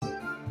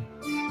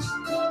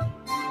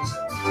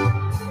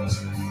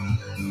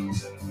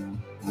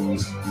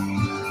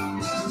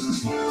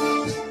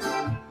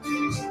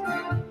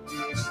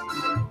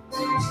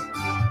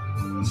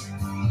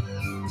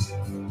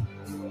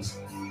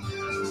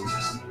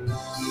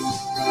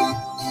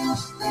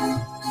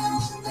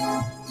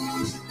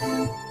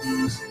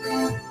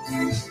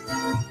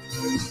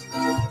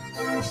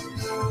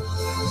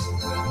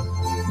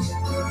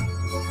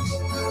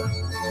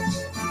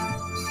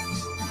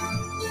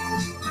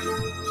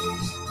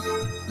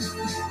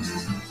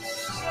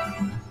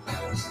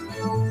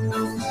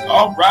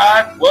All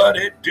right, what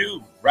it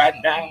do right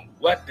now?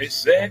 What they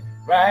say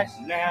right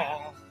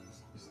now?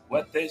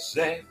 What they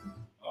say?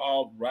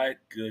 All right,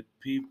 good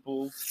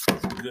people,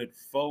 good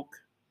folk,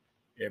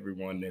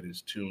 everyone that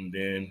is tuned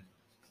in.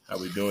 How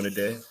we doing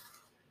today?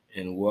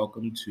 And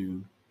welcome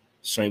to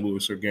St.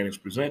 Louis Organics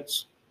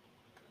Presents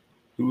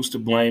Who's to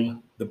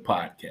Blame? The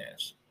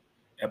podcast.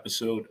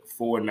 Episode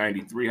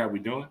 493. How we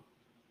doing?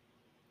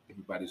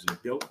 Everybody's in the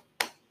building.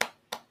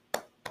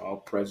 All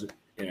present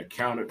and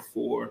accounted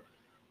for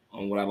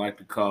on what I like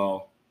to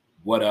call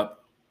What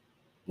Up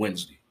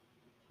Wednesday.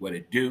 What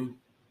it do,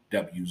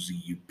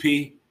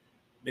 WZUP.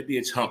 Maybe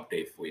it's hump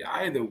day for you.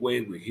 Either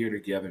way, we're here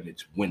together and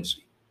it's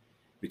Wednesday.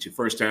 If it's your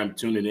first time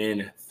tuning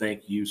in,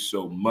 thank you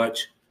so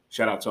much.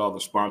 Shout out to all the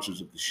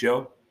sponsors of the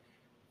show.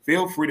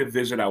 Feel free to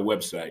visit our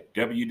website,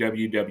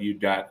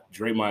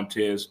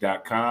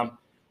 www.dremontez.com.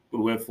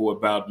 Little info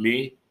about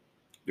me.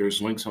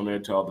 There's links on there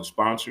to all the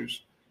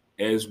sponsors,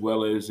 as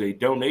well as a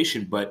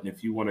donation button.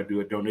 If you want to do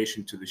a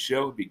donation to the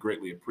show, it'd be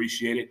greatly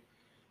appreciated.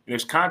 And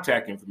there's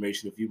contact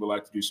information if you would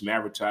like to do some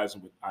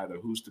advertising with either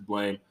Who's to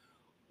Blame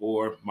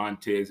or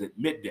Montez at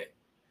Midday.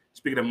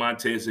 Speaking of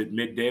Montez at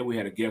Midday, we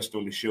had a guest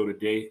on the show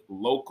today,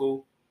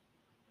 local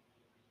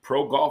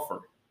pro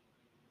golfer,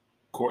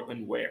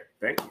 Cortland Ware.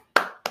 Thank you.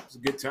 It's a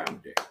good time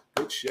today.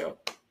 Good show.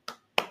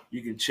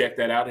 You can check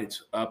that out.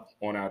 It's up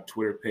on our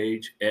Twitter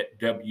page at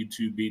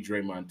W2B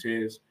Dre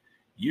Montez,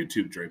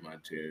 YouTube Dre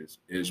Montez,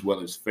 as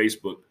well as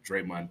Facebook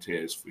Dre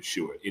Montez for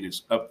sure. It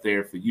is up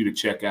there for you to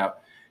check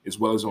out, as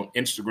well as on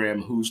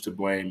Instagram, Who's to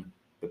Blame?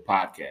 The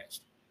podcast.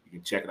 You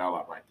can check it all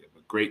out right there.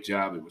 But great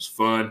job. It was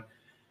fun. A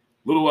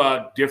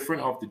little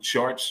different off the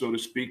charts, so to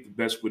speak, the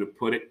best way to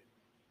put it.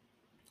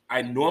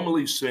 I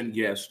normally send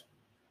guests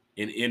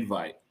an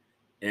invite,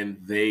 and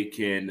they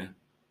can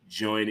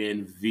join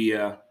in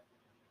via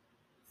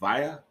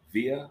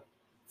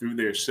through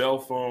their cell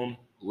phone,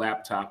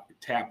 laptop, or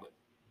tablet.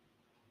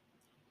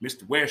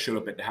 Mr. Ware showed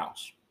up at the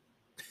house.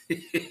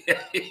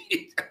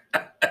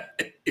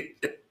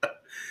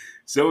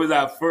 So it was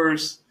our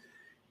first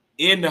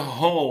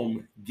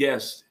in-home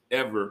guest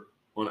ever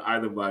on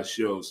either of our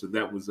shows. So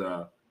that was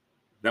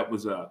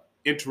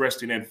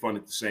interesting and fun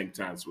at the same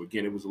time. So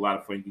again, it was a lot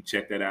of fun. You can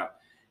check that out.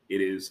 It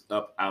is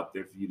up out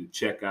there for you to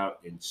check out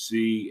and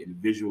see and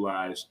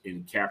visualize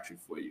and capture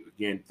for you.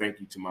 Again, thank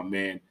you to my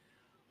man,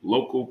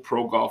 local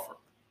pro golfer,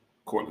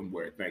 Cortland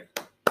Ware. Thank you.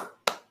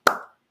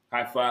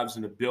 High fives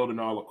in the building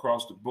all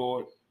across the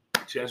board.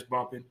 Chest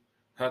bumping,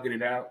 hugging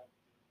it out.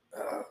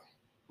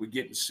 We're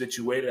getting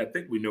situated. I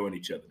think we're knowing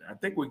each other now. I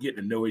think we're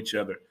getting to know each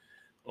other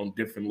on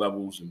different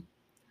levels and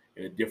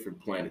a different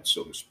planet,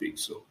 so to speak.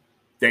 So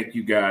thank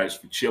you guys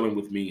for chilling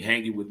with me,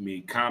 hanging with me,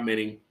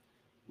 commenting,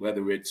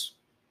 whether it's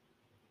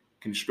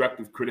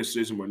constructive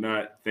criticism or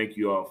not. Thank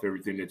you all for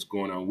everything that's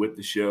going on with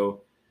the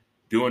show,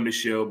 doing the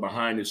show,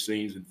 behind the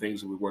scenes, and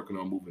things that we're working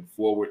on moving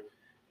forward.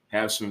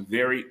 Have some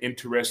very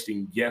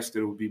interesting guests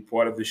that will be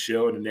part of the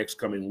show in the next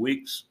coming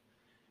weeks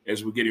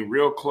as we're getting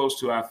real close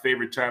to our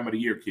favorite time of the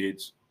year,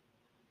 kids.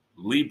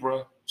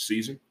 Libra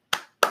season.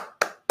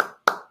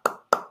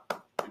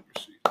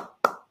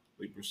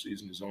 Libra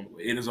season is on the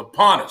way. It is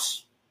upon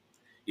us.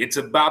 It's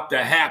about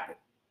to happen.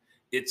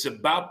 It's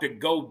about to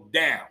go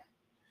down.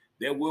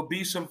 There will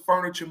be some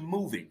furniture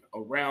moving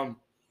around.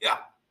 Yeah.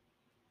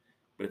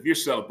 But if you're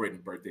celebrating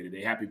a birthday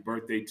today, happy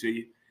birthday to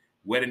you.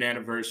 Wedding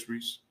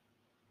anniversaries.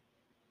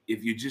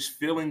 If you're just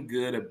feeling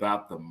good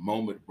about the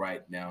moment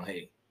right now,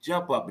 hey,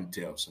 jump up and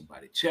tell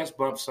somebody. Chest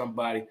bump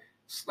somebody.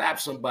 Slap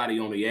somebody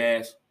on the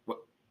ass. What?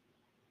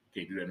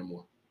 Can't do that no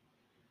more.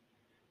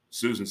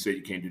 Susan said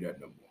you can't do that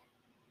no more.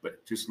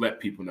 But just let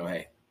people know,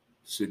 hey,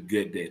 it's a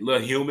good day. A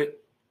little humid, a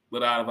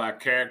little out of our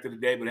character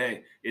today, but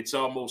hey, it's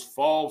almost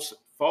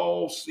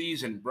fall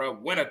season, bro.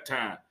 Winter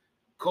time.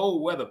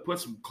 Cold weather, put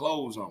some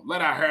clothes on.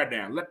 Let our hair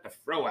down. Let the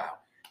fro out.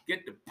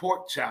 Get the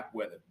pork chop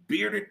weather.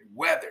 Bearded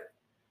weather.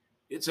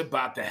 It's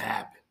about to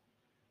happen.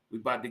 We're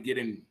about to get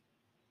in,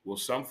 well,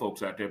 some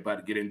folks out there about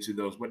to get into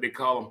those, what they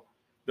call them,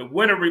 the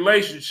winter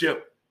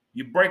relationship.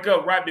 You break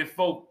up right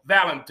before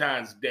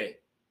Valentine's Day.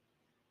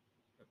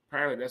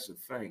 Apparently that's a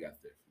thing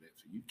out there for that.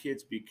 So you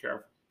kids be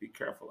careful. Be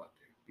careful out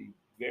there. Be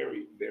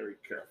very, very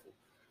careful.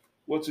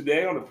 Well,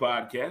 today on the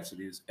podcast, it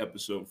is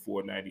episode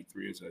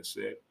 493, as I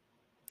said.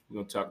 We're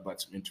going to talk about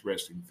some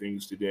interesting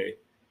things today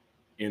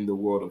in the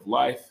world of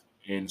life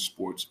and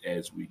sports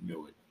as we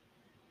know it.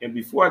 And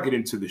before I get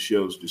into the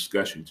show's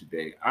discussion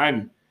today,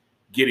 I'm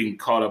getting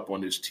caught up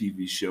on this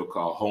TV show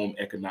called Home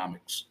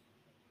Economics.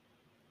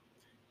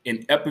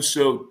 In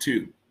episode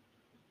 2,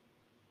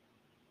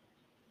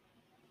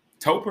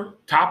 Topper,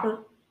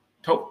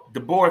 the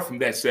boy from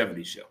that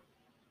 70s show,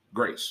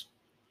 Grace.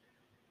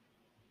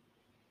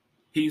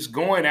 He's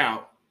going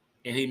out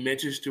and he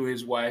mentions to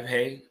his wife,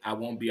 hey, I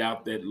won't be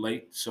out that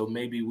late, so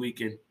maybe we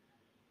can.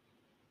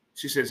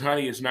 She says,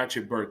 honey, it's not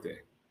your birthday.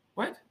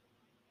 What?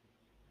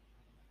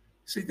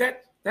 See,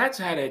 that's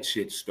how that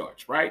shit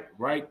starts, right?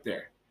 Right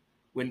there.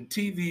 When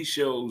TV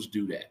shows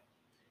do that,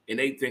 and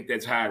they think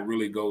that's how it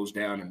really goes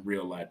down in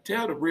real life.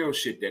 Tell the real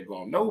shit that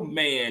going on. No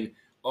man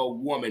a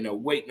woman are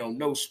waiting on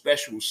no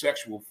special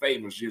sexual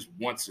favors just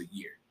once a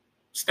year.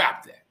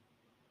 Stop that.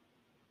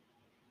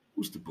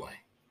 Who's to blame?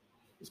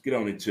 Let's get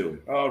on into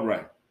it. All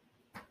right.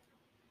 I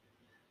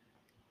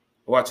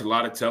watch a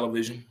lot of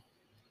television,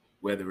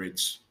 whether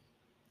it's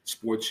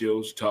sports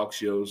shows, talk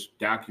shows,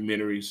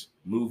 documentaries,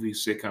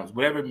 movies, sitcoms,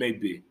 whatever it may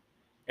be.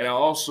 And I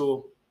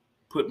also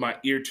put my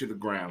ear to the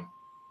ground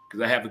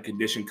because I have a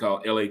condition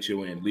called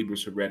LHON,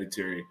 Leber's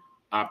hereditary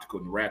optical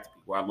neuropathy,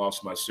 where I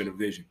lost my center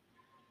vision.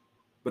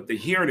 But the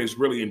hearing is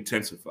really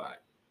intensified.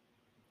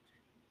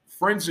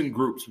 Friends and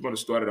groups, we're going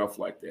to start it off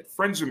like that.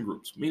 Friends and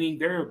groups, meaning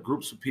there are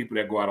groups of people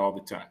that go out all the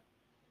time.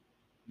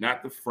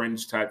 Not the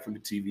Friends type from the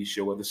TV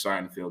show or the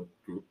Seinfeld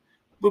group.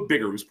 A little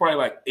bigger. It's probably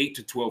like 8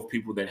 to 12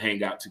 people that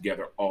hang out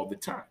together all the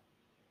time.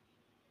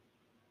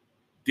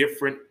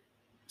 Different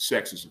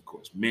sexes, of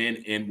course,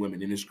 men and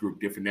women in this group,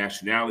 different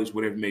nationalities,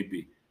 whatever it may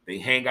be. They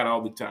hang out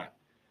all the time.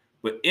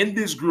 But in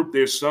this group,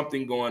 there's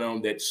something going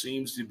on that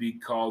seems to be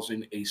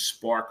causing a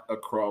spark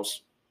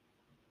across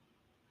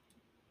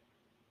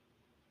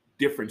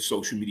different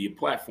social media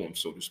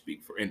platforms, so to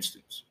speak, for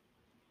instance.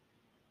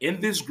 In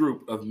this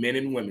group of men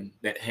and women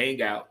that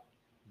hang out,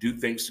 do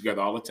things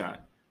together all the time,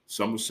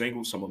 some are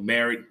single, some are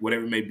married,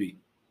 whatever it may be.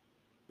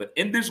 But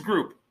in this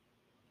group,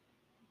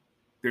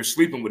 they're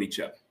sleeping with each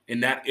other, and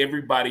not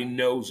everybody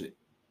knows it.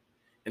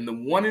 And the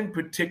one in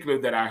particular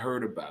that I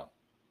heard about,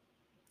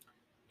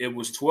 it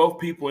was 12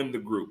 people in the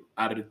group.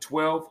 Out of the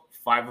 12,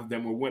 5 of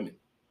them were women.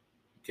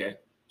 Okay?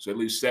 So at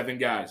least 7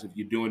 guys if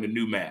you're doing the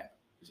new math.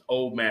 It's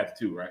old math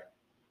too, right?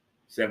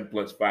 7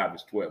 plus 5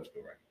 is 12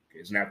 still, right? Okay,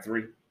 it's not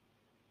 3.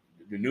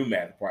 The new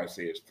math probably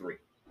says 3.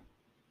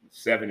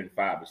 7 and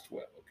 5 is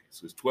 12. Okay,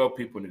 so it's 12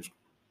 people in this group.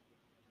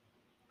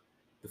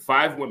 The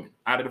 5 women,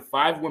 out of the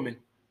 5 women,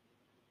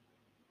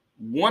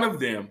 one of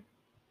them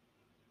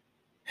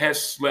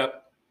has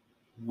slept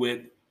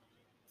with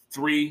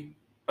 3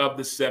 of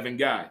the 7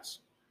 guys.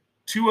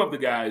 2 of the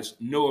guys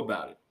know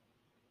about it.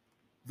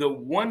 The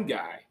one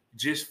guy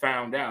just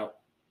found out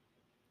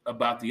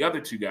about the other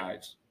 2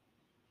 guys.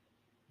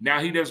 Now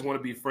he doesn't want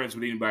to be friends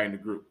with anybody in the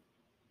group.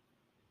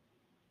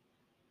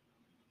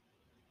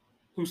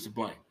 Who's to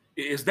blame?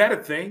 Is that a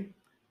thing?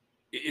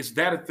 Is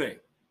that a thing?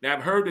 Now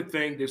I've heard the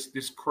thing,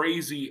 this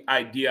crazy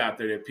idea out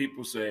there that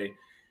people say,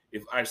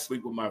 if I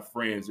sleep with my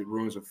friends, it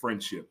ruins a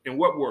friendship. In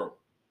what world?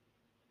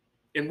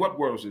 In what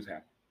world does this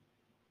happen?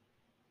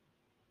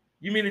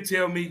 You mean to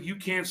tell me you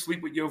can't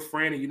sleep with your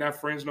friend and you're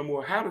not friends no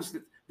more? How does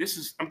this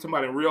is, I'm talking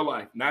about in real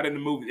life, not in the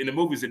movie. In the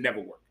movies, it never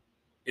works.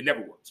 It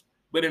never works.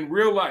 But in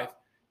real life,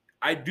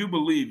 I do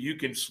believe you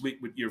can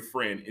sleep with your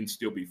friend and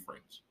still be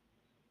friends.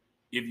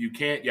 If you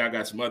can't, y'all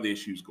got some other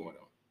issues going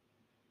on.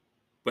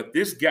 But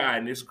this guy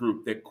in this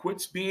group that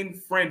quits being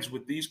friends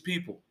with these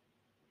people,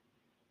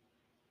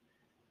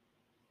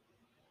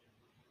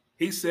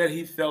 he said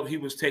he felt he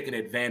was taken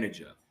advantage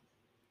of.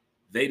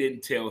 They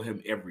didn't tell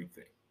him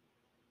everything.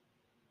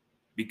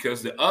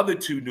 Because the other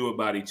 2 knew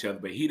about each other,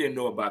 but he didn't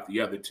know about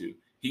the other 2.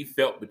 He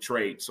felt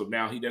betrayed, so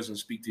now he doesn't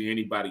speak to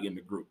anybody in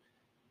the group.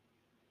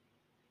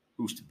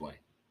 Who's to blame?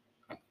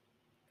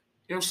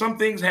 You know, some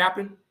things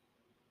happen.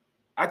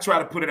 I try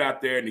to put it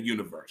out there in the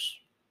universe.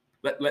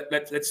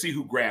 Let's see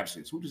who grabs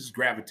this. Who does this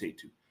gravitate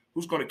to?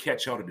 Who's going to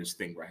catch on to this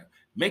thing right now?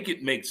 Make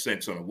it make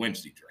sense on a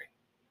Wednesday, Dre.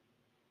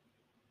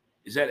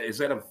 Is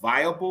that a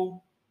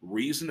viable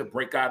reason to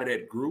break out of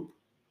that group?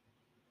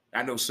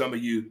 I know some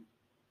of you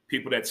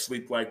people that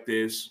sleep like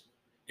this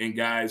and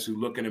guys who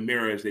look in the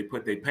mirror as they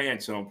put their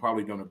pants on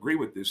probably don't agree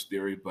with this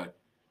theory, but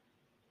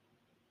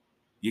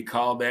you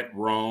call that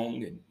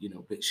wrong and, you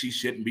know, that she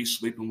shouldn't be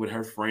sleeping with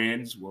her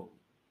friends. Well,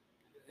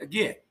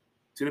 again,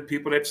 to the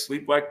people that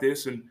sleep like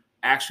this and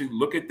actually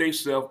look at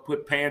themselves,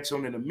 put pants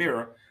on in the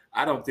mirror,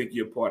 I don't think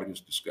you're part of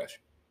this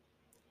discussion.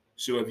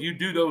 So if you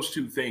do those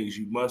 2 things,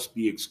 you must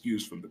be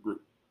excused from the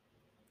group.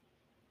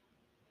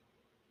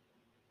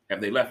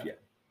 Have they left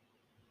yet?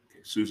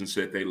 Okay, Susan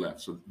said they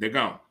left, so they're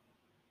gone.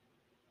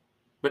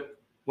 But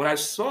when I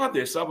saw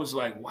this, I was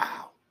like,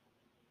 wow.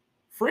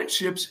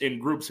 Friendships in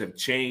groups have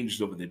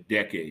changed over the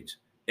decades.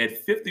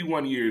 At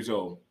 51 years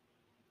old,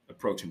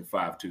 approaching the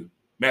 5'2",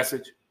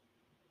 message,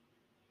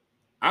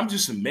 I'm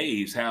just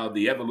amazed how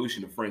the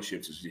evolution of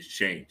friendships has just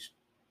changed.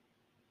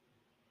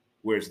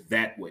 Where it's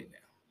that way now.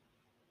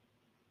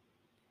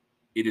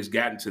 It has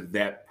gotten to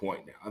that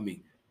point now. I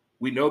mean,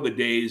 we know the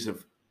days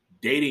of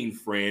dating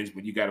friends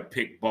when you got to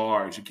pick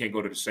bars. You can't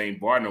go to the same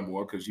bar no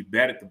more because you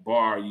bet at the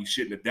bar you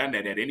shouldn't have done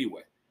that at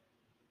anyway.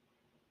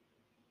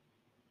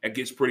 That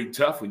gets pretty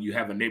tough when you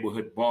have a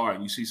neighborhood bar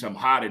and you see something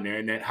hot in there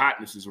and that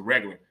hotness is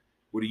irregular.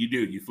 What do?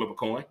 You flip a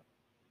coin?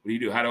 What do you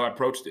do? How do I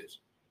approach this?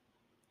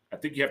 I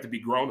think you have to be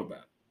grown about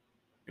it.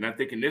 And I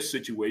think in this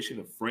situation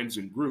of friends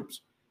and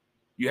groups,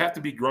 you have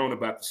to be grown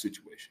about the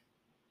situation.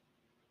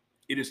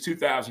 It is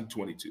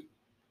 2022.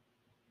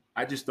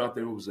 I just thought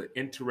that it was an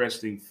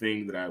interesting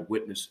thing that I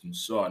witnessed and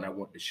saw, and I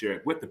want to share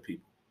it with the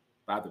people,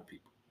 by the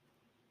people,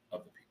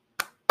 of the people.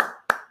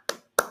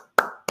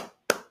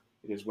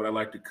 It is what I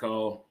like to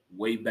call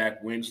Way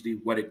Back Wednesday,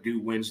 What It Do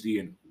Wednesday,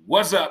 and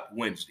What's Up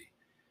Wednesday.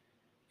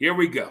 Here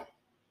we go.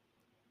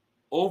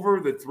 Over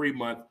the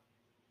 3-month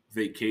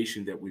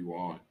vacation that we were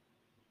on,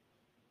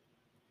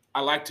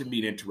 I like to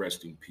meet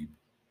interesting people,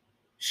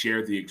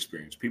 share the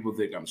experience. People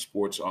think I'm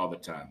sports all the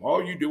time.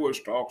 All you do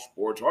is talk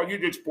sports. All you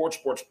do is sports,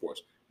 sports,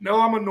 sports. No,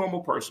 I'm a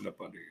normal person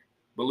up under here.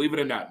 Believe it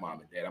or not, mom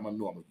and dad, I'm a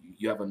normal.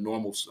 You have a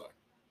normal son.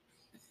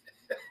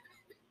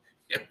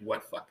 In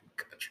what fucking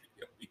country?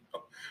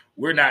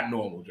 We're not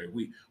normal, Jay.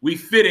 We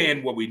fit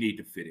in what we need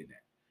to fit in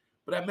at.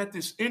 But I met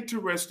this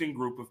interesting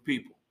group of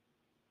people,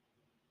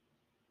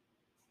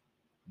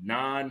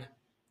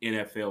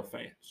 non-NFL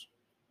fans.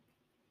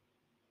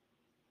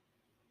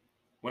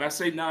 When I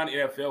say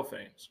non-NFL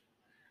fans,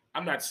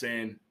 I'm not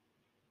saying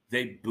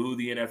they boo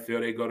the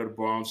NFL, they go to the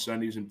bar on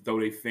Sundays and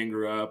throw their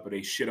finger up or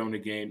they shit on the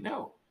game.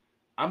 No,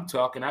 I'm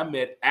talking, I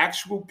met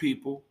actual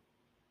people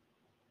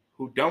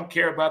who don't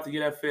care about the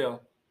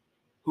NFL,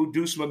 who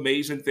do some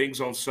amazing things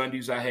on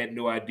Sundays I had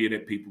no idea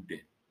that people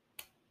did.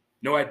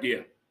 No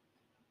idea.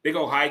 They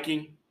go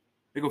hiking,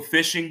 they go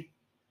fishing,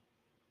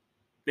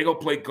 they go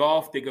play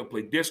golf, they go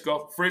play disc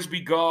golf, frisbee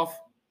golf,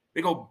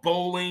 they go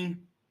bowling,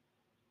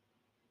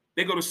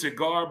 they go to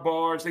cigar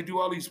bars, they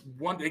do all these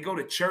they go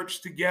to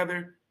church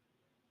together.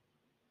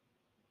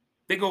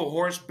 They go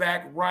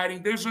horseback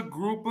riding. There's a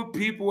group of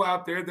people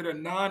out there that are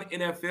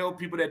non-NFL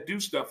people that do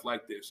stuff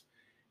like this.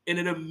 And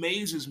it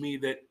amazes me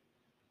that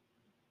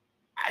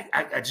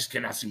I just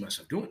cannot see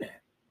myself doing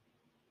that.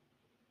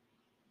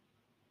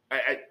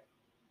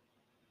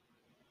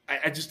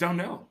 I just don't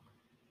know.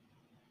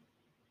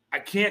 I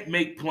can't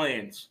make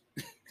plans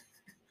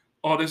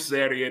on a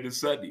Saturday and a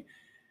Sunday.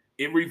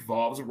 It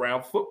revolves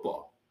around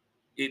football.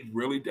 It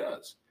really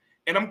does.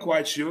 And I'm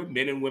quite sure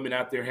men and women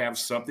out there have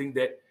something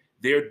that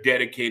they're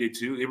dedicated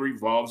to. It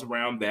revolves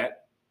around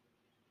that.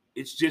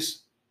 It's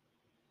just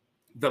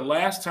the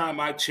last time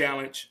I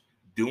challenged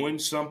doing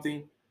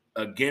something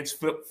against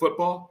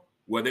football,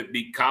 whether it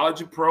be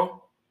college or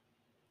pro,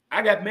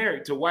 I got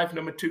married to wife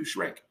number 2,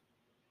 Shrek.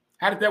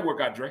 How did that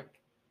work out, Dre?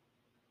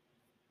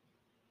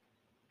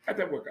 How'd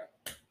that work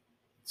out?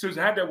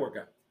 Susan, how'd that work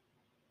out?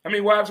 How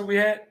many wives have we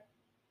had?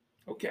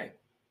 Okay.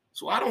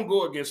 So I don't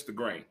go against the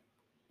grain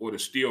or the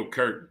steel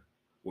curtain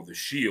or the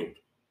shield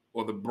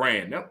or the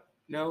brand.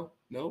 No.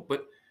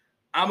 But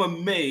I'm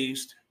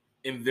amazed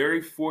and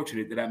very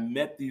fortunate that I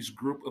met these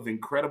group of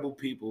incredible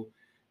people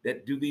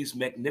that do these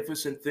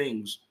magnificent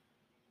things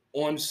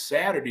on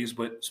Saturdays,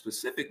 but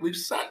specifically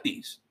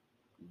Sundays.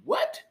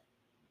 What?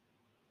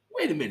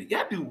 Wait a minute.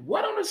 Y'all do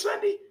what on a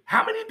Sunday?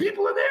 How many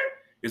people are there?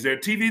 Is there a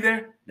TV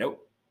there?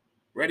 Nope.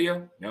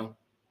 Radio? No.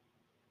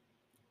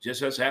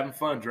 Just us having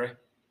fun, Dre.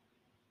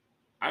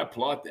 I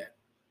applaud that.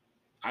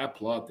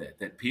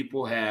 That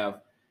people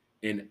have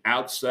an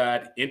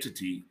outside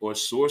entity or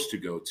source to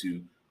go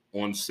to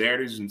on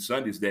Saturdays and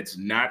Sundays that's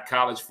not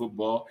college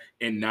football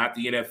and not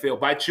the NFL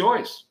by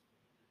choice.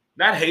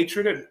 Not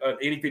hatred of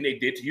anything they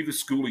did to you, the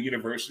school or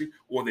university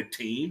or the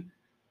team,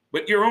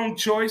 but your own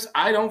choice.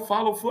 I don't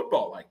follow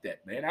football like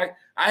that, man.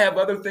 I have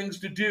other things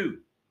to do.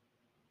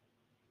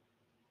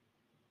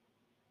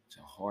 It's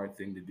a hard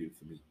thing to do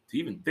for me to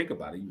even think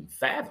about it, even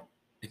fathom.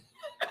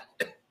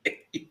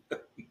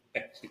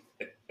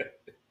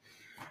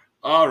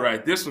 All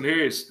right, this one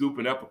here is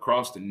scooping up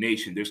across the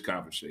nation, this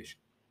conversation.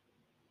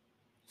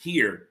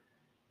 Here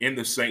in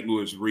the St.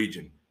 Louis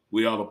region,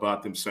 we all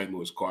about them St.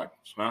 Louis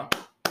Cardinals, huh?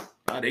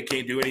 They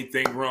can't do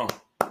anything wrong.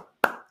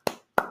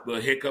 The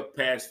hiccup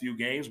past few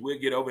games, we'll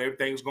get over.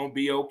 Everything's going to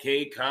be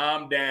okay.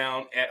 Calm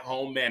down at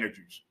home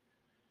managers,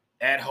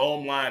 at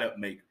home lineup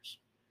makers,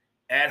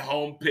 at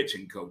home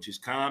pitching coaches.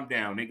 Calm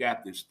down. They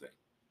got this thing.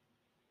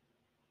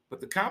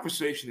 But the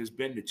conversation has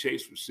been the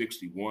chase for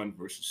 61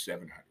 versus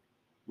 700.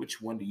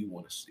 Which one do you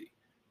want to see?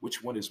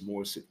 Which one is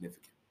more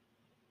significant?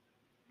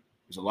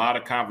 There's a lot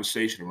of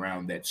conversation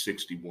around that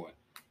 61,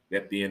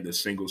 that being the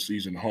single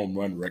season home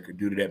run record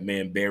due to that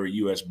man Barry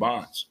U.S.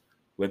 Bonds.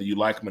 Whether you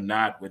like him or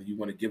not, whether you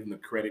want to give him the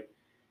credit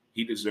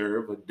he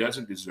deserves or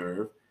doesn't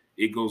deserve,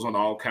 it goes on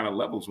all kind of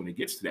levels when it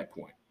gets to that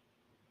point.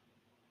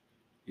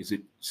 Is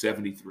it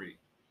 73?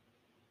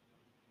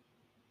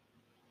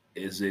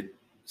 Is it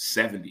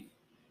 70?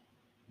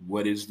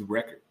 What is the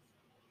record?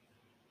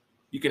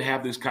 You can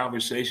have this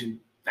conversation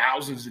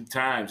thousands of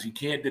times. You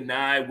can't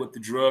deny what the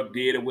drug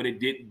did or what it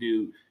didn't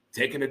do.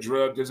 Taking a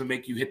drug doesn't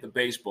make you hit the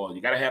baseball.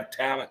 You got to have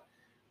talent.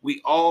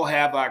 We all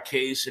have our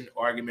case and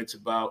arguments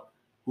about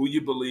who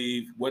you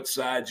believe, what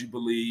side you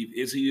believe.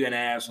 Is he an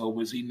asshole?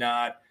 Was he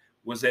not?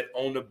 Was that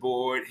on the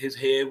board? His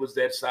head was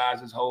that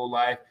size his whole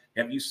life.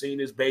 Have you seen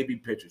his baby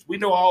pictures? We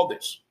know all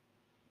this.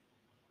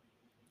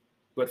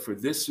 But for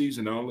this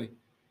season only,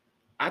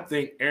 I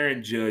think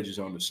Aaron Judge is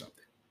onto something.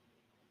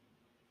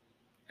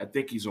 I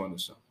think he's onto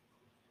something.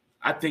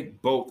 I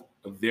think both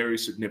are very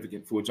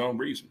significant for its own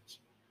reasons.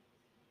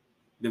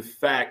 The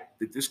fact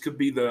that this could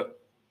be the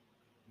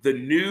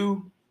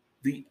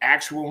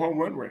actual home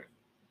run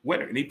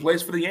winner, and he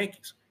plays for the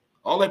Yankees.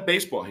 All that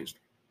baseball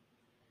history.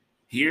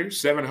 Here,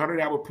 700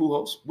 Albert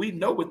Pujols. We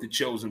know what the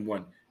chosen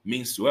one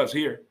means to us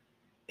here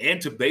and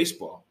to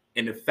baseball.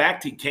 And the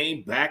fact he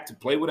came back to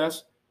play with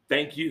us,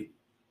 thank you.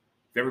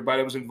 If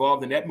everybody was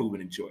involved in that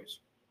movement and choice.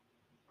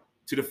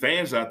 to the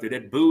fans out there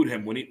that booed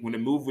him when the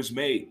move was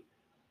made,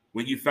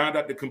 when you found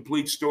out the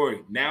complete story.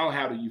 Now,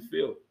 how do you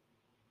feel?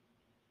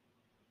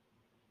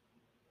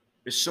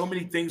 There's so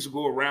many things to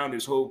go around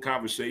this whole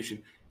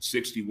conversation,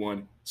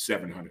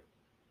 61-700.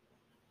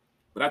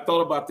 But I thought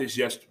about this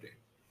yesterday.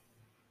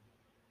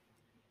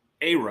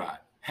 A-Rod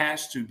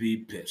has to be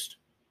pissed.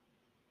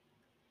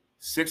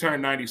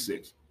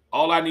 696.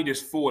 All I need is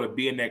 4 to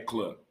be in that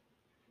club.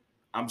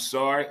 I'm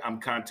sorry.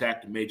 I'm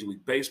contacting Major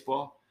League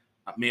Baseball.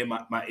 Me and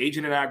my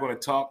agent and I are going to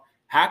talk.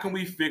 How can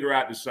we figure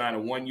out to sign a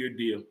 1-year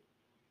deal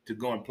to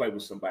go and play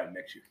with somebody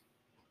next year?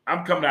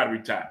 I'm coming out of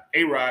retirement.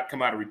 A-Rod,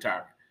 come out of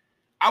retirement.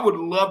 I would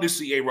love to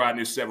see A-Rod in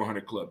this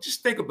 700 club.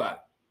 Just think about it.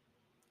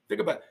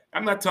 Think about it.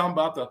 I'm not talking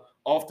about the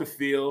off the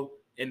field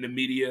in the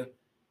media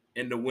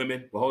and the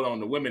women. But hold on,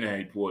 the women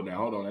ain't pulled now.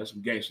 Hold on, that's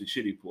some gangster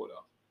shit he pulled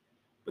off.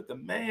 But the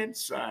man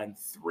signed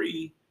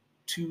 3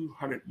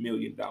 $200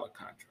 million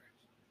contracts.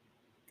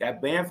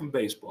 Got banned from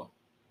baseball.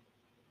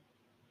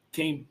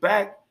 Came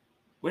back,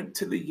 went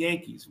to the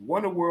Yankees,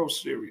 won a World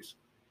Series,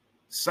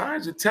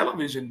 signs a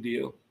television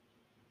deal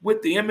with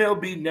the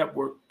MLB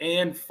Network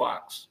and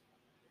Fox.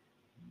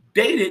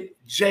 Dated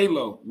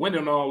J-Lo,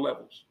 winning all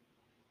levels.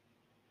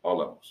 All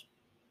levels.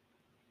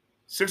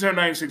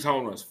 696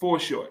 home runs, 4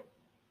 short.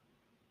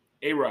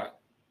 A-Rod,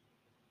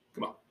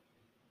 come on.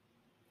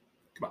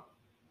 Come on.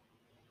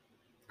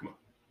 Come on.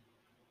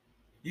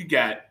 You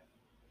got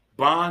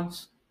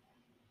Bonds,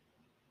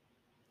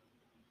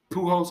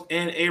 Pujols,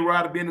 and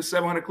A-Rod to be in the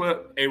 700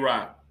 club.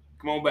 A-Rod,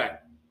 come on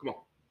back. Come on.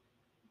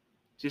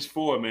 Just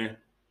 4, man.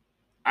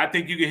 I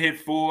think you can hit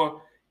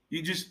 4.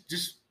 You just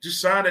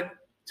sign it.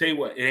 Tell you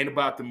what, it ain't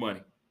about the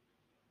money.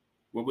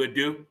 What we'll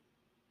do,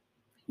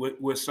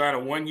 we'll sign a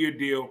 1-year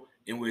deal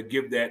and we'll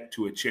give that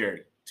to a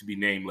charity to be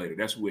named later.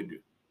 That's what we'll do.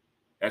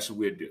 That's what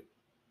we'll do.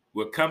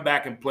 We'll come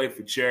back and play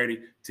for charity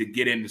to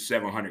get in the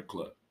 700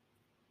 club.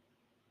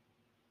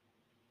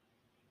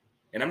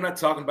 And I'm not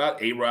talking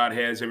about A-Rod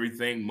has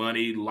everything,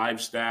 money,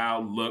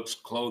 lifestyle, looks,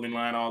 clothing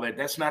line, all that.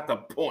 That's not the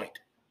point.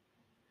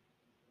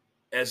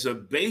 As a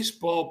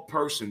baseball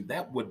person,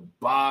 that would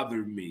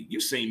bother me.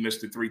 You've seen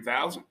Mr.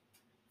 3000.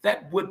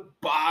 That would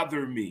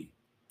bother me.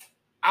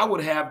 I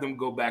would have them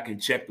go back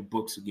and check the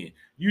books again.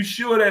 You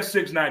sure that's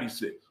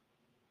 696?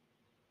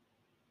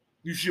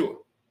 You sure?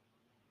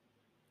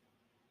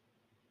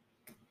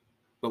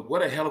 But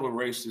what a hell of a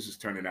race this is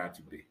turning out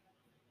to be.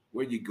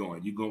 Where you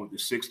going? You going with the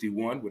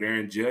 61 with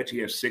Aaron Judge? He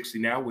has 60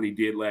 now. What he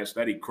did last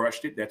night, he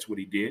crushed it. That's what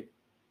he did.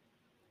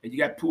 And you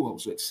got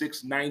Pujols at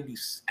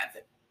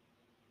 697.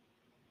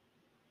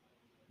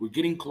 We're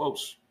getting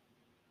close.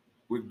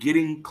 We're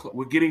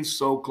getting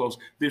so close.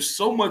 There's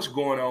so much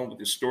going on with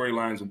the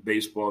storylines in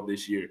baseball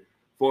this year.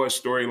 For our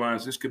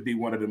storylines, this could be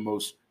one of the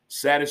most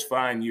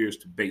satisfying years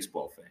to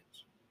baseball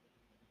fans.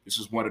 This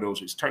is one of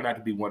those. It's turned out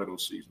to be one of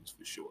those seasons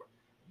for sure.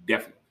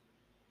 Definitely.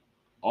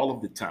 All of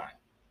the time.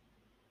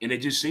 And it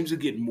just seems to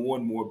get more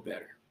and more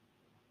better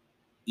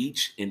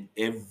each and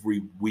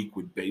every week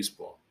with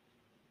baseball.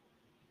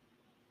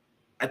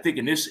 I think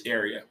in this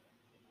area,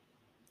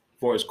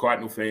 for us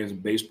Cardinal fans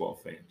and baseball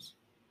fans,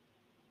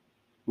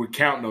 we're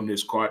counting on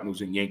this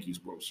Cardinals and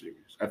Yankees World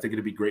Series. I think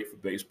it'll be great for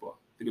baseball.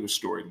 Think of the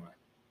storyline.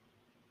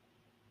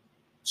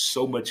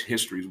 So much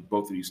history with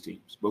both of these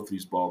teams, both of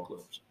these ball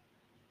clubs.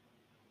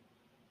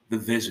 The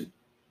visit,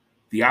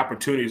 the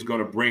opportunity is going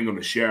to bring them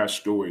to share our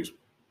stories.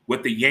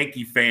 What the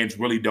Yankee fans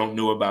really don't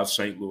know about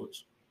St.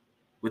 Louis,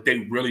 what they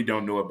really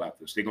don't know about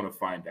this, they're going to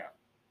find out.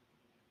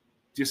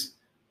 Just,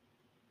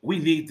 we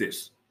need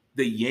this.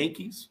 The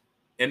Yankees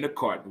and the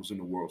Cardinals in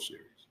the World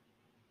Series.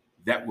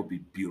 That would be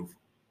beautiful.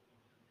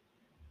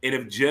 And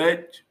if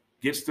Judge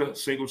gets the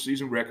single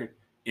season record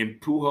and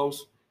Pujols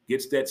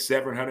gets that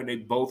 700, they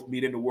both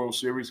meet in the World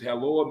Series.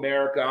 Hello,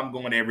 America, I'm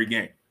going to every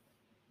game.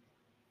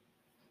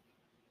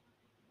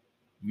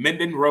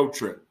 Minden road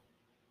trip.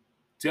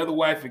 Tell the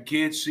wife and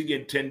kids she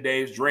get 10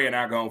 days. Dre and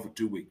I gone for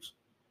 2 weeks.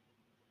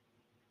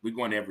 We're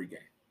going to every game.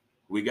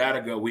 We got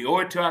to go. We owe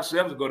it to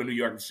ourselves to go to New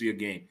York and see a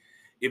game.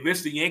 If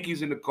it's the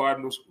Yankees and the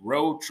Cardinals,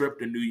 road trip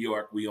to New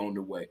York, we on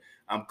the way.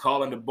 I'm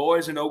calling the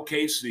boys in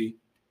OKC.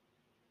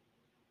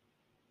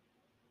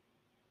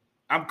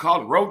 I'm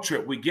calling road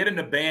trip. We getting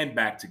the band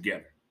back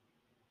together.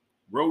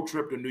 Road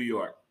trip to New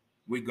York.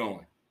 We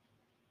going.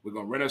 We're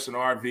going to rent us an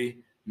RV.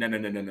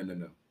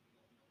 No.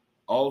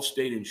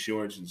 Allstate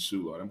Insurance in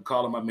Soulard. I'm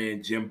calling my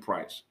man Jim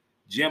Price.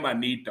 Jim, I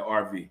need the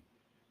RV.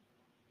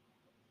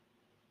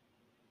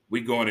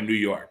 We going to New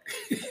York.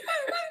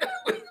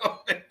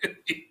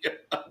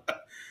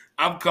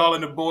 I'm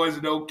calling the boys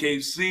in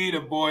OKC,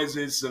 the boys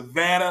in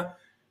Savannah.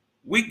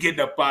 We getting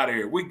up out of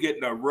here. We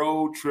getting a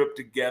road trip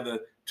together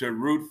to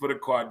root for the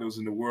Cardinals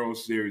in the World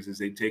Series as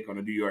they take on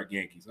the New York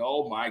Yankees.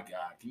 Oh, my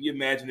God. Can you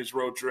imagine this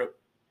road trip?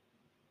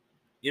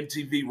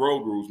 MTV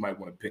Road Rules might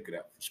want to pick it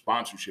up for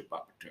sponsorship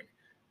opportunity.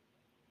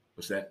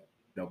 What's that?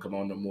 Don't come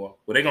on no more.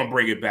 Well, they're going to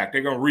bring it back.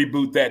 They're going to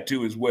reboot that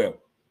too as well.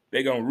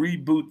 They're going to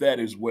reboot that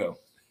as well.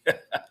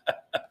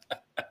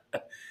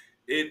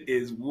 It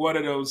is one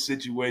of those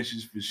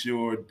situations for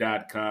sure.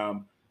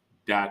 .com.org.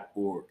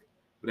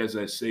 But as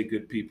I say,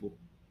 good people,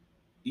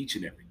 each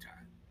and every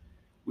time.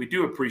 We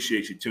do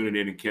appreciate you tuning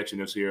in and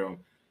catching us here on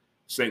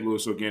St.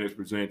 Louis Organics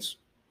Presents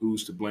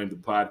Who's to Blame, the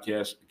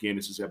podcast. Again,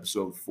 this is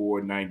episode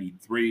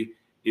 493.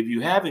 If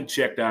you haven't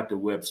checked out the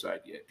website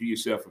yet, do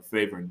yourself a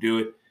favor and do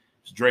it.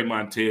 It's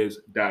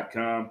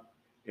DreMontez.com,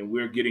 and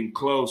we're getting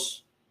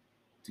close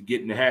to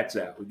getting the hats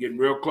out. We're getting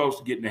real close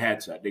to getting the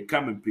hats out. They're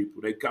coming,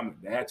 people. They're coming.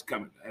 The hat's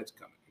coming. The hat's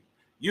coming.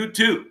 You,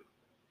 too,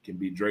 can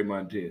be Dre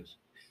Montez.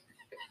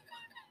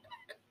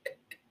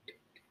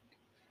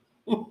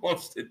 Who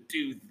wants to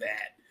do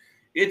that?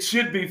 It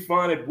should be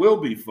fun. It will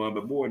be fun.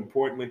 But more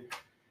importantly,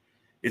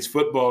 it's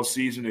football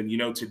season.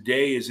 And,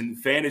 today is in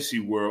fantasy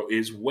world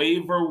is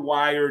waiver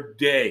wire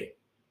day.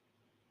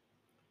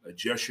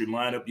 Adjust your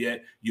lineup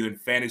yet? You in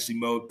fantasy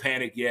mode?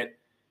 Panic yet?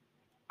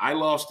 I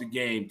lost the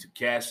game to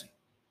Cassie.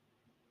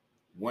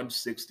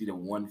 160 to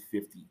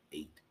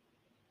 158.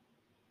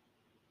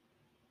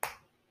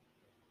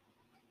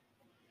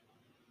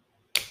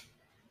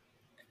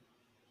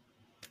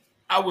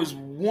 I was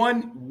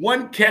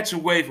one catch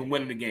away from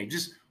winning the game.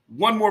 Just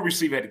one more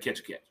receiver had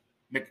to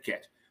make a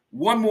catch.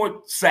 One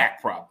more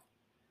sack problem.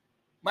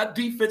 My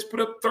defense put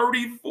up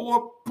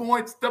 34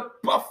 points. The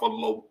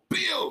Buffalo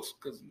Bills,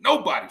 because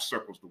nobody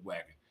circles the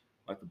wagon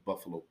like the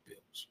Buffalo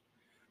Bills.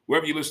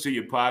 Wherever you listen to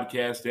your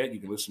podcast at, you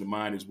can listen to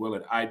mine as well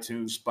at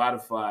iTunes,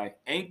 Spotify,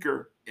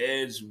 Anchor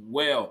as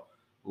well.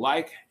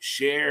 Like,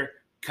 share,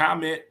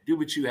 comment, do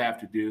what you have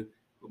to do.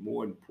 But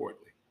more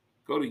importantly,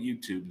 go to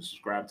YouTube and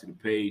subscribe to the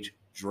page,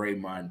 Dre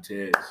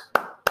Montez.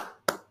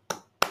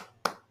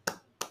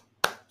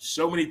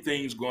 So many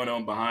things going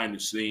on behind the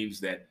scenes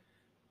that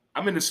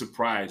I'm in a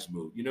surprise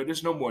mood.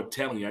 There's no more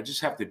telling you. I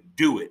just have to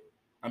do it.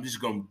 I'm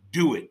just going to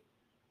do it.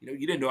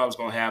 You didn't know I was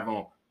going to have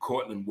on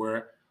Cortland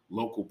Ware,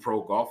 local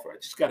pro golfer. I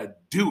just got to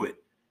do it.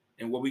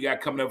 And what we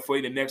got coming up for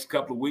you the next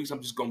couple of weeks,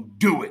 I'm just going to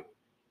do it.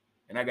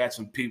 And I got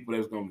some people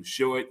that's going to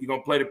show it. You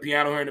going to play the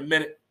piano here in a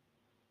minute?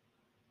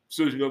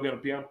 Susan, go get a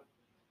piano?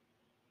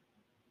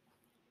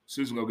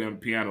 Susan, go get a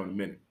piano in a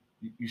minute.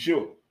 You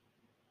sure?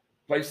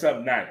 Play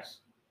something nice.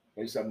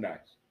 It's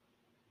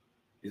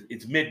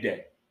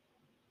midday.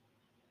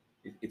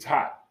 It's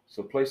hot.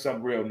 So play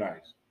something real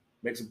nice.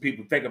 Make some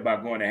people think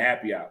about going to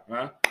happy hour,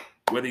 huh?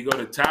 Whether you go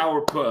to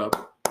Tower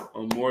Pub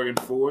on Morgan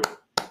Ford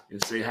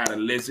and say hi to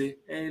Lizzie,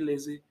 hey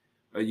Lizzie,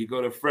 or you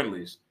go to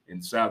Friendly's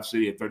in South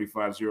City at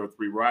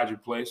 3503 Roger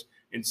Place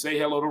and say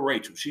hello to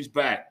Rachel. She's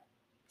back.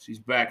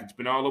 It's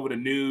been all over the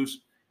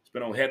news. It's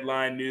been on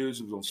headline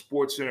news. It was on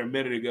SportsCenter a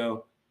minute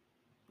ago.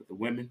 But the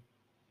women,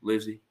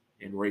 Lizzie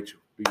and Rachel,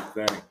 do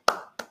your thing.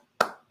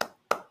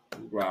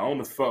 Right, on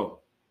the foe.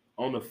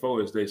 On the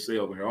foe, as they say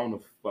over here. On the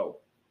foe.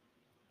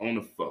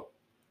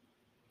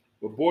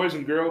 Well, boys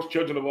and girls,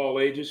 children of all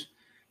ages,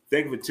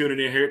 thank you for tuning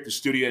in here at the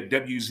studio at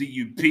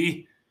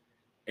WZUP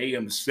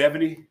AM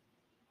 70.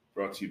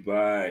 Brought to you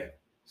by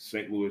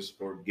St. Louis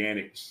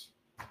Organics.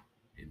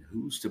 And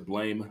Who's to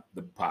Blame,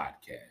 the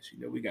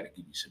podcast. We got to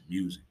give you some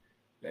music.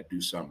 Got to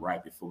do something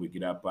right before we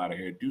get up out of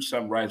here. Do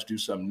something right, do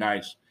something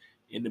nice.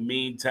 In the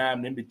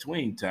meantime, in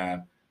between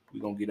time,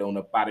 we're going to get on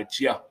up out of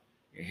here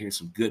and hear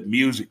some good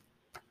music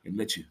and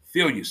let you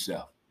feel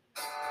yourself.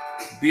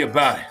 Be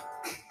about it.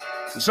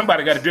 So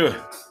somebody got to do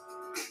it.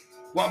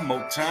 One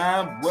more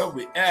time, where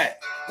we at?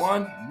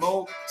 One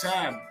more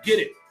time. Get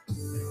it.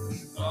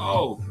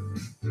 Oh.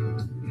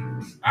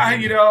 I hear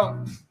you,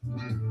 dog.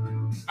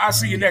 I'll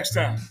see you next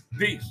time.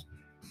 Peace.